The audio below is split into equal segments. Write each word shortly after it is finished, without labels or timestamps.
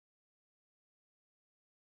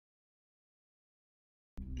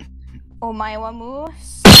Omaewamu.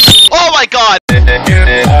 Oh my god!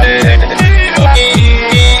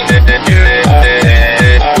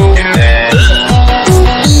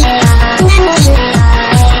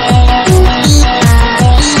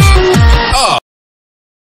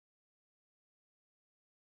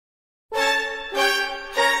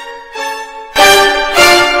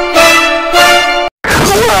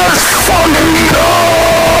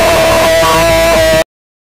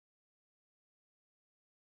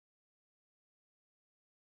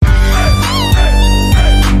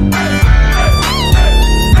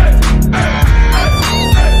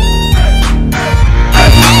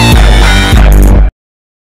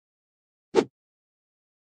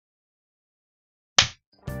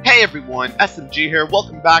 Hey everyone, SMG here,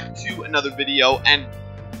 welcome back to another video, and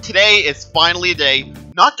today is finally a day,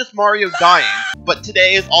 not just Mario dying, but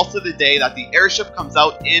today is also the day that the airship comes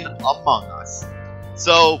out in Among Us.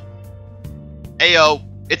 So, ayo,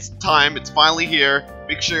 it's time, it's finally here.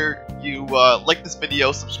 Make sure you like this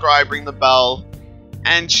video, subscribe, ring the bell,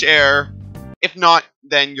 and share. If not,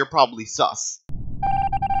 then you're probably sus.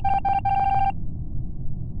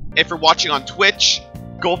 If you're watching on Twitch,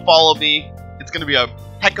 go follow me, it's gonna be a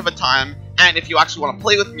heck of a time, and if you actually want to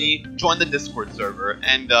play with me, join the Discord server,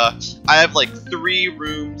 and I have like 3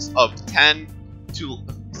 rooms of 10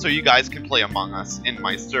 so you guys can play Among Us in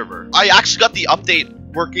my server. I actually got the update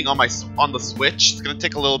working on the Switch. It's gonna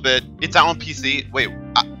take a little bit. It's out on PC. Wait,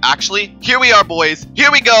 actually, here we are, boys.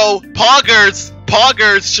 Here we go. Poggers,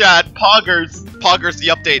 chat, poggers the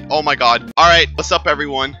update. Oh my god. All right, what's up,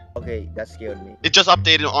 everyone? Okay, that scared me. It just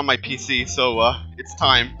updated on my PC, so it's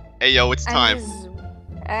time. Hey yo, it's time.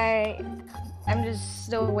 I'm just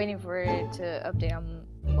still waiting for it to update on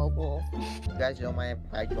mobile. You guys don't mind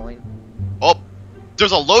if I join? Oh,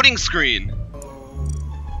 there's a loading screen.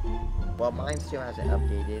 Well, mine still hasn't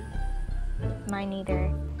updated. Mine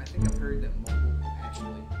either. I think I've heard that mobile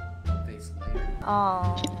actually updates later.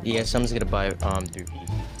 Oh. Yeah, someone's gonna buy through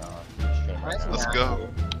PC. Let's go.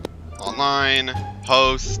 Online,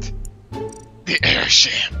 host, the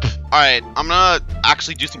airship. Alright, I'm gonna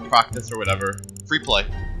actually do some practice or whatever. Free play.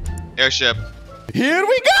 Airship. Here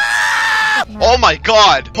we go! Oh my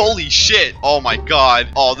god! Holy shit! Oh my god.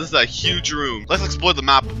 Oh, this is a huge room. Let's explore the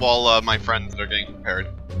map while my friends are getting prepared.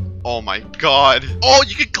 Oh my god. Oh,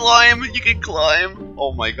 you can climb! You can climb!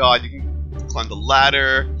 Oh my god, you can climb the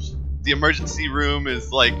ladder. The emergency room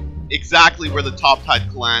is like exactly where the Top Hat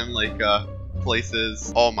clan place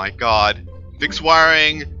is. Oh my god. Fix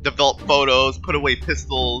wiring, develop photos, put away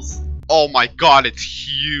pistols. Oh my god, it's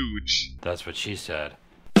huge. That's what she said.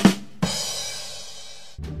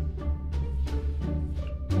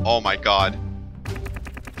 Oh my god.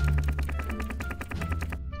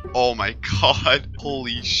 Oh my god.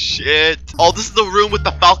 Holy shit. Oh, this is the room with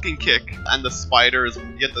the falcon kick. And the spiders.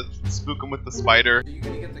 You have to spook them with the spider. Are you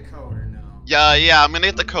gonna get the code or no? Yeah, I'm gonna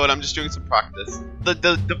get the code. I'm just doing some practice. The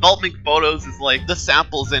developing photos is like the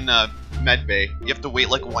samples in medbay. You have to wait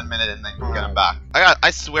like 1 minute and then you get them back. I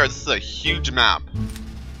swear this is a huge map.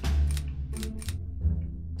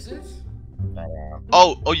 Is it?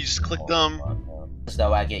 Oh, you just clicked them.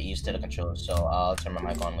 So I get used to the controls, so I'll turn my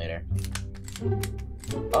mic on later.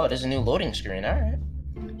 Oh, there's a new loading screen, alright.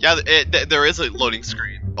 Yeah, there is a loading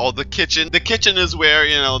screen. Oh, the kitchen. The kitchen is where,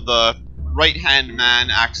 you know, the right-hand man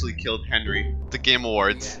actually killed Henry. The Game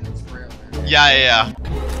Awards. Yeah, it's real, man. Yeah.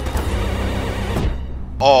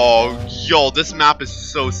 Oh, yo, this map is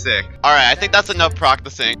so sick. Alright, I think that's enough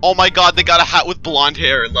practicing. Oh my god, they got a hat with blonde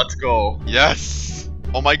hair. Let's go. Yes.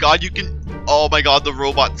 Oh my god, you can... Oh my god, the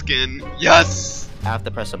robot skin. Yes. I have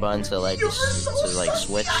to press a button to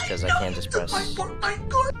switch, because I can't just press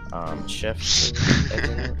shift.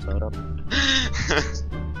 Load up.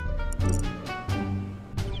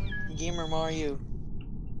 Gamer Mario.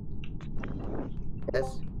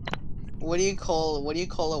 Yes? What do you call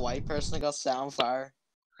a white person that got set on fire?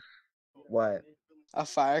 What? A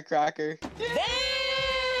firecracker.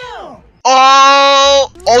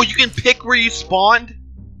 Oh, you can pick where you spawned?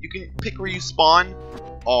 You can pick where you spawn?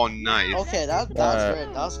 Oh, nice. Okay, that's good.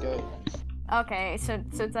 That's good. Okay, so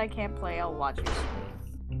since I can't play, I'll watch you.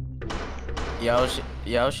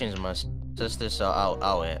 Yoshin's my sister, so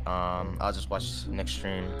I'll wait. I'll just watch next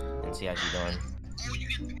stream and see how she's doing.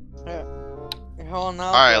 Hold on.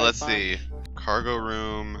 Alright, let's see. Cargo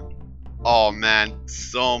room. Oh man,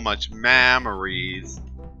 so much memories.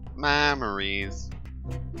 Memories.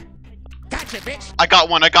 Gotcha, bitch. I got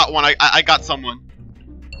one. I got someone.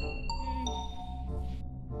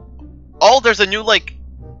 Oh, there's a new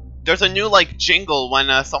jingle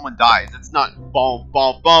when someone dies. It's not bump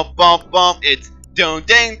bump bump bump bump. It's Dong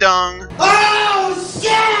ding dong. Oh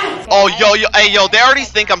shit! Oh yo, hey yo, they already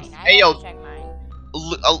think I'm. Hey yo, Check mine.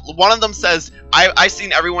 one of them says I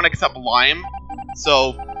seen everyone except Lime.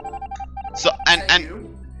 So and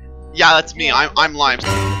You? yeah, that's me. I'm Lime.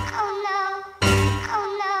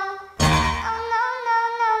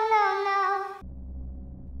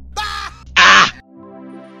 Ah!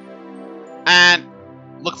 And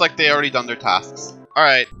looks like they already done their tasks. All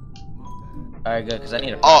right. Alright, good, because I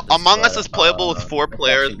need to. Oh, practice, Among Us is playable with 4 it's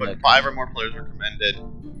players, actually but good. 5 or more players recommended.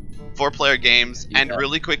 4-player games end Yeah.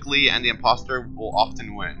 really quickly, and the imposter will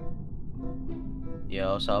often win.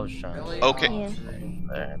 Yo, so I was trying. Billy, Okay.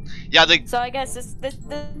 Yeah. Yeah, they So I guess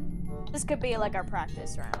this could be like our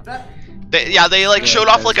practice round. they like Yeah, showed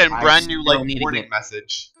off like a because I brand new still like need to warning get-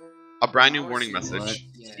 message. A brand new Let's warning see, message.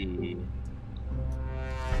 Let's see.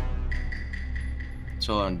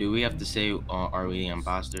 So, do we have to say, are we the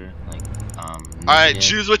imposter? Like, Alright, yeah.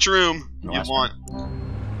 choose which room No, you that's want.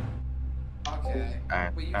 Okay.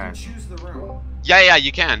 Alright, But you can alright. choose the room. Yeah,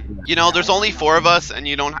 you can. You know, there's only 4 of us, and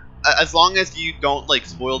you don't. As long as you don't like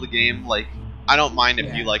spoil the game, like I don't mind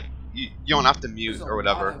if you Yeah. like you don't have to mute There's a or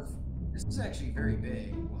whatever. lot of- This is actually very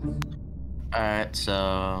big. Alright,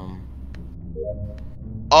 so.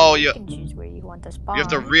 Oh, You you can choose where you want to spawn. have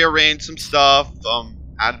to rearrange some stuff.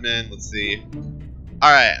 Admin. Let's see.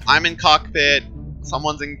 All right, I'm in cockpit.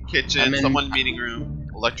 Someone's in kitchen. I'm in- Someone meeting room.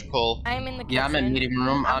 Electrical. I'm in the kitchen. Yeah, I'm in meeting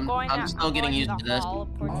room. I'm still I'm getting going used the to this. hall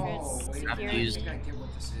of portraits, Oh, wait. I security. think I get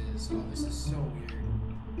what this is. Oh, this is so weird.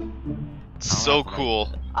 So have to, like- cool.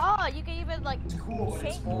 Oh, you can even like It's cool, but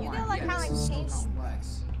it's change. more. You can like Yeah, kind of this is so change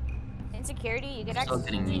complex. in security. You can Still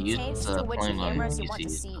actually getting used change to to which playing on cameras you want to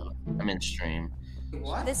PC. see. I'm in stream.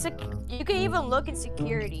 What? You can even look in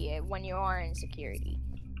security when you are in security.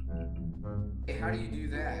 Hey, how do you do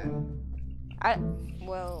that?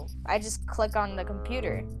 I just click on the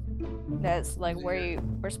computer. That's like where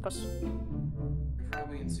we're supposed to. You're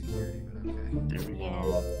probably in security, but okay. There we Yeah.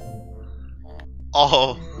 go.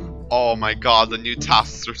 Oh my God, the new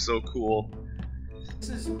tasks are so cool.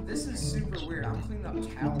 This is super weird. I'm cleaning up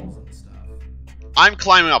towels and stuff. I'm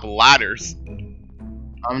climbing up ladders.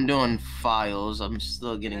 I'm doing files. I'm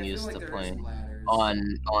still getting I feel used like to there is playing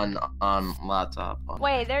ladders. on laptop.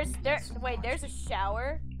 Wait, there's a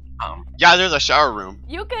shower. Yeah, there's a shower room.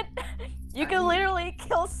 You could literally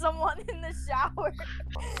kill someone in the shower.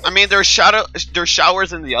 I mean, there's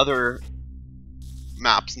showers in the other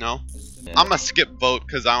maps. No, Yeah. I'm gonna skip vote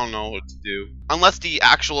because I don't know what to do. Unless the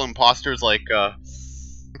actual imposter's like,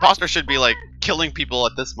 imposter should be like killing people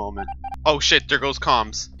at this moment. Oh shit, there goes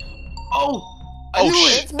comms. Oh! Oh, knew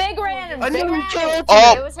shit. It's Big Random. I Big knew he Random. killed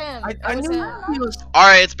Oh. It was him. I It was knew him. he was. All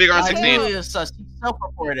right, it's bigger on I 16. knew he was sus. He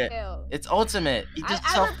self-reported. Kill. It's ultimate. He just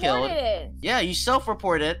I self-killed. reported it. Yeah, you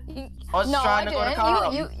self-reported. I was No, trying I to go to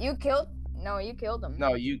didn't. com. You killed. No, you killed him.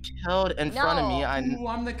 No, you killed in front of me. No. Ooh,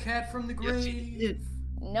 I'm the cat from the Yes, you grave. did.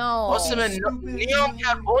 No. Ultimate. stupid. Neon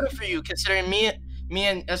cat voted for you, considering me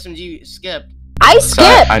and SMG skipped. I So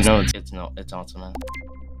skipped. I know it's ultimate.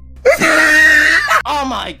 Oh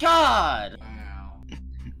my god! Wow.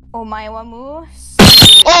 Oh my wamus.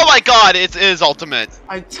 Oh my God, it is ultimate.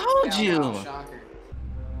 I told Shout you. out, shocker.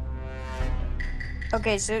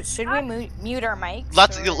 Okay, so should we mute our mics?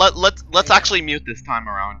 Let's or- let's actually mute this time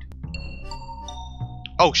around.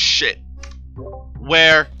 Oh shit.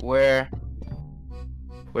 Where? Where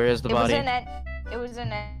is the It was body? in an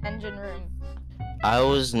engine room. I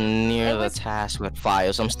was near It the was- task with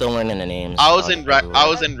files. I'm still learning the names. I was in I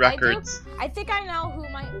records. I think I know who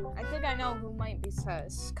might be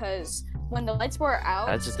sus, cause when the lights were out,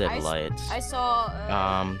 I just did lights. I saw.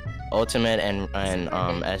 Ultimate and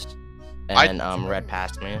S and red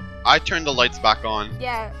past me. I turned the lights back on.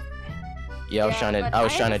 Yeah. Yeah, but I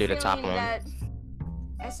was trying to have do a the top feeling one.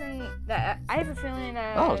 I have a feeling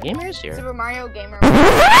that. Oh, Gamer's here. Super Mario Gamer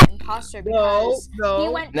was an imposter because he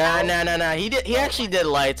went. Nah. out- He actually did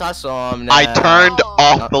lights. I saw him. I Nah. turned Oh.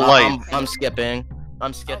 off the lights. I'm skipping.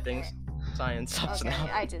 I'm skipping. Okay. Science stuff Okay, now.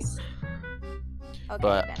 I just. Okay,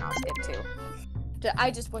 But- then I'll skip too.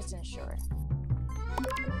 I just wasn't sure.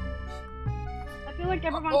 I feel like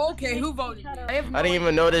everyone. Okay, who voted? I have I didn't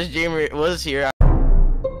even notice Gamer was here.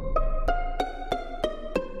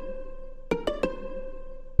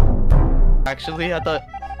 Actually, I thought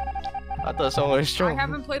someone was I strong.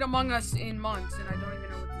 haven't played Among Us in months, and I don't even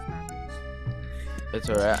know what this map is. It's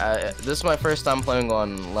alright. This is my first time playing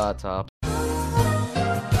on laptop.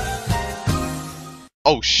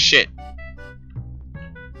 Oh shit.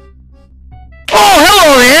 Oh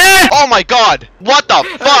hello there! Oh my God! What the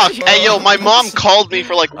fuck? Hey yo, my mom called me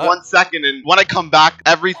for like 1 second, and when I come back,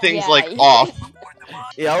 everything's Yeah, like yeah. off.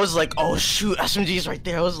 Yeah, I was like, oh shoot, SMG's right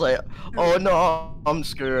there. I was like, oh no, I'm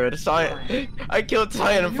screwed. I killed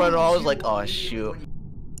Cyan in front of him. I was like, oh shoot.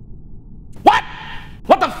 What?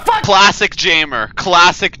 What the fuck? Classic Jamer.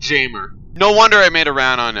 Classic Jamer. No wonder I made a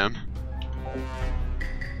round on him.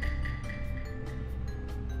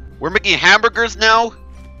 We're making hamburgers now?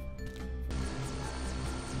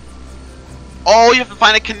 Oh, you have to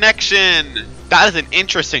find a connection. That is an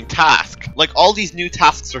interesting task. Like, all these new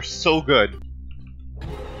tasks are so good.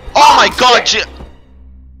 Oh my god,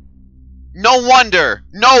 no wonder.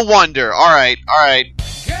 No wonder. Alright, alright.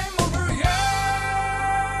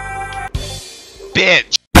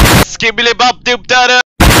 Bitch. Skibbly bop doop da da.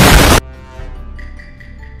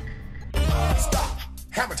 Stop.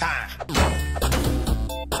 Hammer time.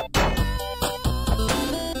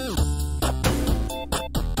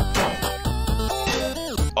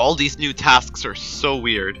 All these new tasks are so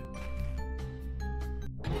weird.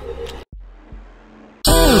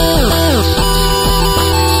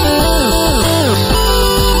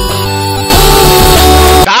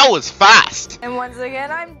 That was fast. And once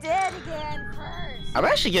again, I'm dead again first. I'm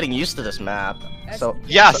actually getting used to this map. So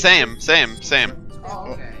Yeah, same.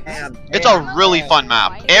 Oh, okay. It's a really fun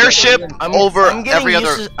map. Airship over every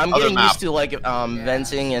other I'm getting map. used to like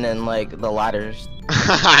venting and then like the ladders.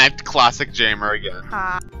 Classic Jamer again.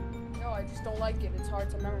 No, I just don't like it. It's hard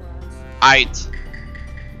to memorize.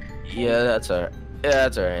 Yeah, that's alright. Yeah,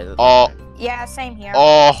 that's alright. Oh. Yeah, same here.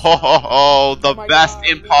 Oh, the my best God,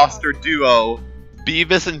 imposter duo.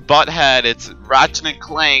 Beavis and Butthead, it's Ratchet and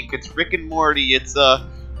Clank, it's Rick and Morty, it's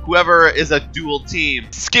whoever is a dual team.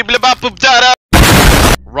 Skibbly-bop-boop-da-da!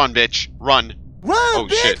 Run, bitch, run. Run, Oh,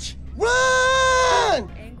 bitch! shit.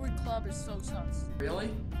 Run! Angry Club is so sus.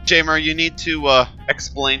 Really? Jamer, you need to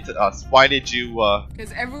explain to us, why did you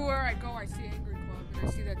Because everywhere I go, I see Angry Club, and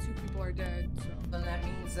I see that 2 people are dead, so. Then that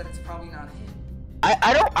means that it's probably not him.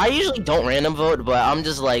 I usually don't random vote, but I'm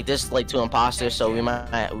just like there's like 2 imposters, so we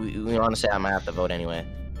want to say I might have to vote anyway.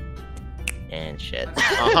 And shit.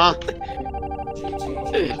 Oh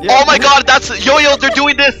my god, that's Yo-Yo, they're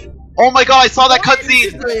doing this! Oh my god, I saw that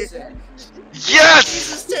cutscene!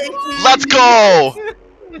 Yes! Let's go!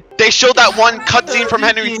 They showed that one cutscene from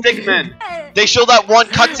Henry Stickmin! They showed that one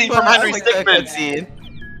cutscene from Henry Stickmin!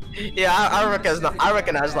 Yeah, I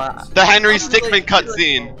recognize that. The Henry Stickmin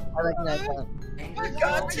cutscene! I recognize that.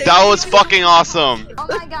 That was fucking awesome! Oh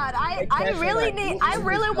my god, I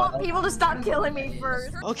really want people to stop killing me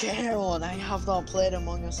first. Okay, everyone, I have not played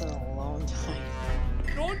Among Us in a long time.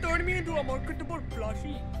 Don't turn me into a marketable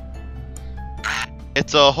plushie.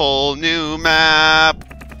 It's a whole new map!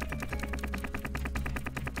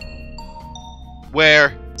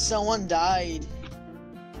 Where? Someone died.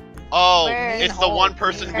 Oh, Where? it's the one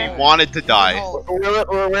person we wanted to die.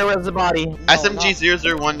 Where was the body?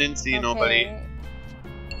 SMG001 didn't see nobody. I'm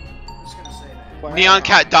just gonna say that. Neon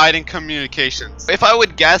Cat died in communications. If I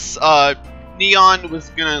would guess, Neon was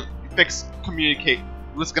gonna fix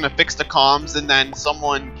the comms, and then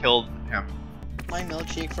someone killed him. My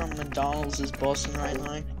milkshake from McDonald's is busting right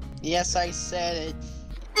now. Yes, I said it.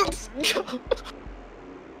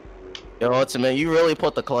 Yo, Ultimate, you really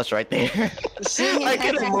put the clutch right there. See, I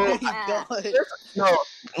couldn't move. God. No,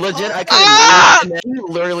 legit, I couldn't move, and then you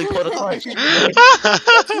literally put a clutch.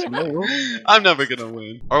 I'm never gonna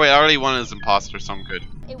win. Or wait, I already won as imposter, so I'm good.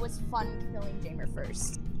 It was fun killing Jamer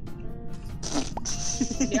first.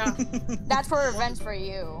 Yeah. That's for revenge for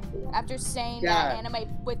you. After saying Yeah.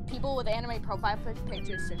 that people with anime profile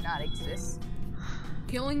pictures should not exist.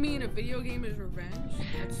 Killing me in a video game is revenge?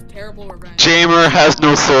 That's terrible revenge. Jamer has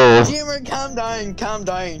no soul. Jamer, calm down, calm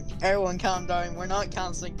down. Everyone, calm down. We're not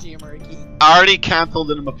canceling Jamer again. I already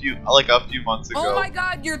canceled him a few months ago. Oh my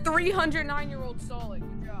god, you're 309-year-old solid.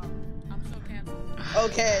 Good job. I'm so canceled.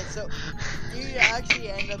 Okay, so you actually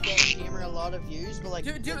end up getting Jamer a lot of views, but like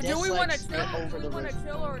Do we want to chill? Do we want to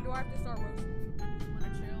chill, or do I have to start roasting? Do we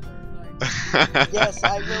want to chill, or like? Yes,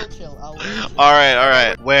 I will chill. I will chill.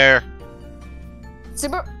 Alright. Where?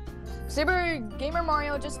 Super Gamer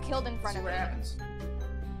Mario just killed in front See of what me. happens.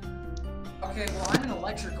 Okay, well I'm in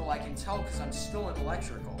electrical, I can tell because I'm still in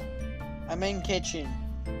electrical. I'm in kitchen.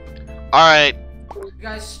 Alright. You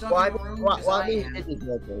guys stuck Why in the room because I am. did you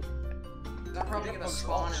do this? I'm probably gonna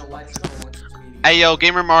spawn in electrical once it's meeting. Hey yo,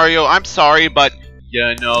 Gamer Mario, I'm sorry, but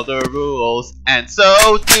you know the rules, and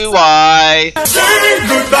so do I.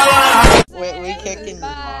 We kicking.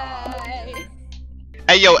 Bye.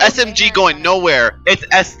 Hey yo, SMG going nowhere. It's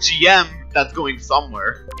SGM that's going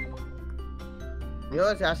somewhere. You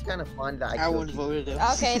know, that's kind of fun that I Everyone voted it.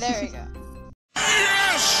 Okay, there we go.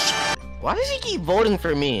 Why does he keep voting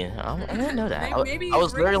for me? I didn't know that. Maybe I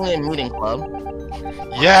was he's literally in racist. meeting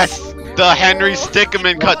club. Yes, the Henry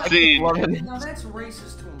Stickmin cutscene. Now that's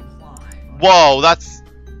racist to imply. Whoa, that's.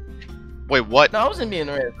 Wait, what? No, I wasn't being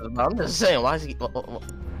racist. I'm just saying, why does he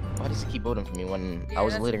keep voting for me when I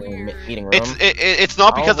was that's literally in weird. meeting room? It's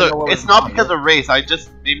not I don't because even of know what it's it's not called. because of race. I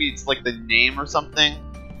just maybe it's like the name or something.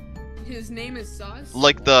 His name is Sus.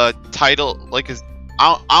 Like the title, like his.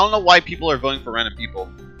 I don't know why people are voting for random people.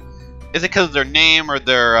 Is it because of their name or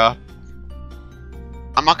their? I'm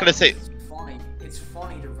not gonna say. It's funny. It's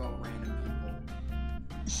funny to vote random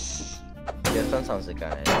people. Yeah, sometimes the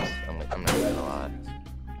guy is. I'm not gonna lie.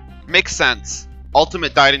 Makes sense.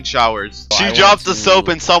 Ultimate died in showers. Well, She I dropped the want to- soap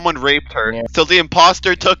and someone raped her. Yeah. So the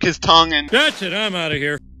imposter took his tongue and. That's it, I'm out of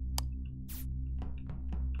here.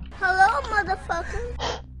 Hello,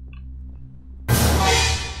 motherfucker.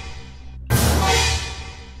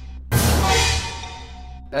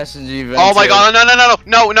 SMG. Oh my god!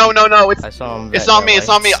 No! I saw him. It's not me. It's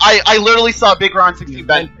not me. I literally saw Big Ron 16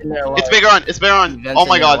 vent. It's Big Ron. It's Big Ron. Oh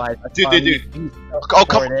my god, dude. Oh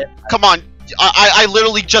come on. I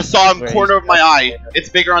literally just saw him Where corner he's of my eye. It's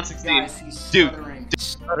Big Ron 16. Guys, he's Dude. stuttering.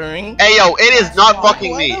 Stuttering. Ayo, it is not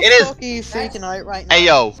fucking me. Why the It is. fuck are you freaking out right now?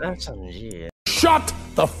 Ayo, SMG. Shut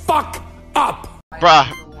the fuck up! bruh.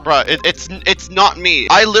 It's not me.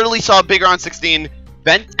 I literally saw Big Ron 16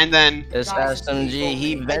 vent and then. It's SMG.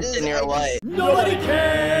 He vented in your light. Nobody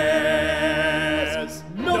cares!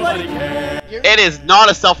 Nobody cares! It is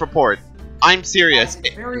not a self-report. I'm serious.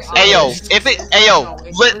 It's very Ayo, obvious. if it. No, Ayo,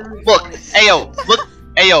 it's very look. funny. Ayo, look.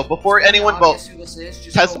 Ayo, before anyone Obvious votes. who this is,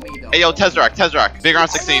 just vote me, though. Ayo, Tezeract. Big Ron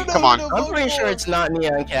 16. Come on. I'm pretty sure it's not me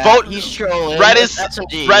on cat. Vote- He's trolling. Red is It's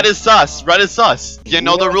SMG. Red is sus. You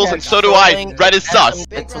know the rules, and so do I. Red is sus.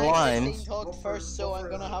 Big It's a Ron line. 16 talked first, so I'm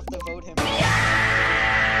gonna have to vote him.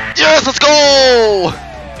 Yes, let's go.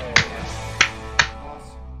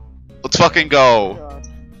 Let's fucking go.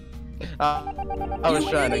 I was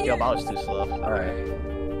trying to kill, but I was too slow.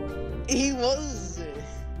 Alright. He was.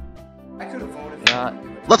 I could have voted for Nah.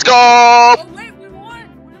 him. Let's go. Oh wait, we won.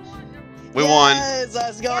 We won. Yes,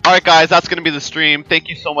 let's go. Alright guys, that's gonna be the stream. Thank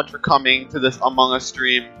you so much for coming to this Among Us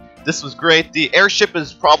stream. This was great. The Airship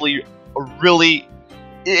is probably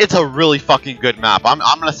it's a really fucking good map. I'm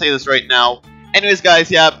gonna say this right now. Anyways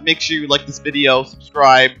guys, yeah, make sure you like this video,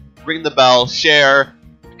 subscribe, ring the bell, share,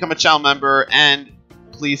 become a channel member, and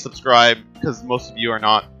please subscribe, because most of you are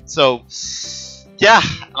not. So yeah,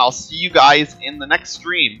 I'll see you guys in the next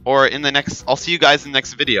stream, or I'll see you guys in the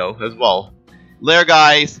next video as well. Later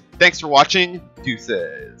guys, thanks for watching,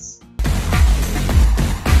 deuces.